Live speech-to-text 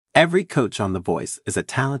Every coach on The Voice is a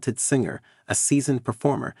talented singer, a seasoned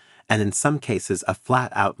performer, and in some cases a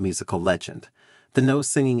flat-out musical legend. The no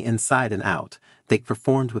singing inside and out, they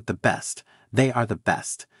performed with the best. They are the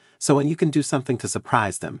best. So when you can do something to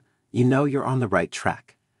surprise them, you know you're on the right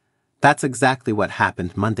track. That's exactly what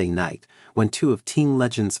happened Monday night when two of Teen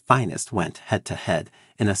Legend's finest went head-to-head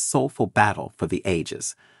in a soulful battle for the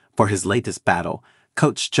ages. For his latest battle,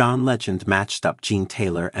 Coach John Legend matched up Gene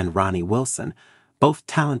Taylor and Ronnie Wilson, both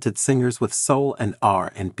talented singers with soul and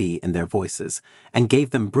R&B in their voices, and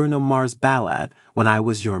gave them Bruno Mars' ballad When I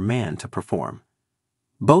Was Your Man to perform.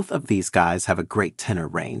 Both of these guys have a great tenor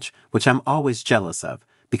range, which I'm always jealous of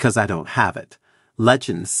because I don't have it.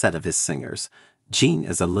 Legend said of his singers, Gene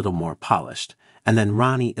is a little more polished, and then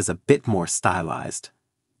Ronnie is a bit more stylized.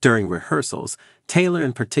 During rehearsals, Taylor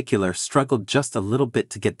in particular struggled just a little bit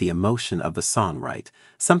to get the emotion of the song right,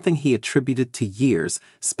 something he attributed to years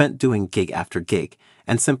spent doing gig after gig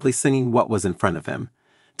and simply singing what was in front of him.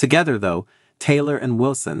 Together, though, Taylor and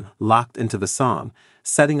Wilson locked into the song,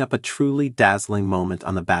 setting up a truly dazzling moment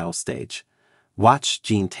on the battle stage. Watch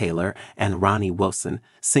Gene Taylor and Ronnie Wilson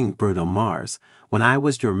sing Bruno Mars, When I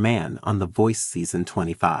Was Your Man on The Voice Season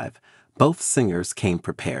 25. Both singers came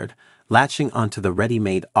prepared, latching onto the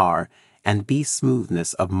ready-made R&B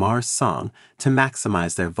smoothness of Mars' song to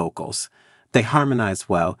maximize their vocals. They harmonized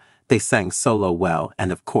well, they sang solo well,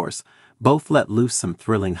 and of course, both let loose some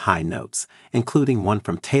thrilling high notes, including one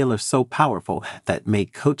from Taylor so powerful that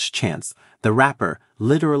made Coach Chance, the rapper,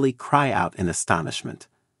 literally cry out in astonishment.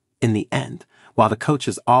 In the end, while the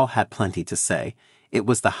coaches all had plenty to say, it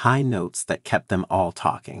was the high notes that kept them all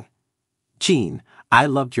talking. Gene, I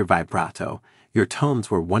loved your vibrato. Your tones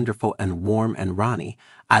were wonderful and warm, and Ronnie,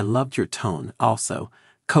 I loved your tone also,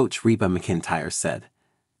 Coach Reba McEntire said.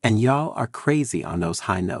 And y'all are crazy on those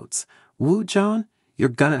high notes. Woo, John, you're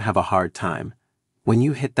gonna have a hard time. When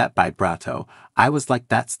you hit that vibrato, I was like,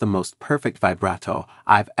 that's the most perfect vibrato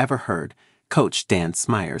I've ever heard, Coach Dan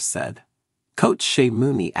Smyers said. Coach Shea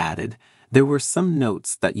Mooney added, there were some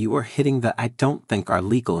notes that you were hitting that I don't think are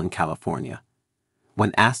legal in California.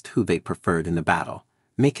 When asked who they preferred in the battle,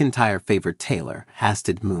 McEntire favored Taylor, as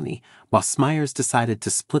did Mooney, while Smyers decided to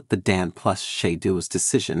split the Dan plus Shea duo's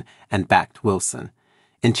decision and backed Wilson.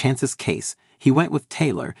 In Chance's case, he went with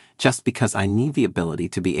Taylor just because I need the ability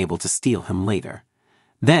to be able to steal him later.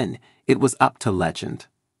 Then, it was up to Legend.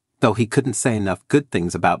 Though he couldn't say enough good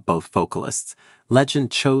things about both vocalists,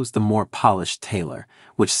 Legend chose the more polished Taylor,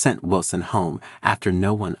 which sent Wilson home after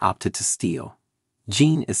no one opted to steal.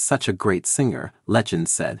 Gene is such a great singer, Legend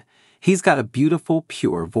said. He's got a beautiful,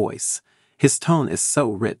 pure voice. His tone is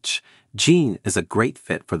so rich. Gene is a great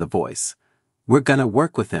fit for The Voice. We're gonna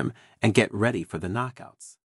work with him and get ready for the knockouts.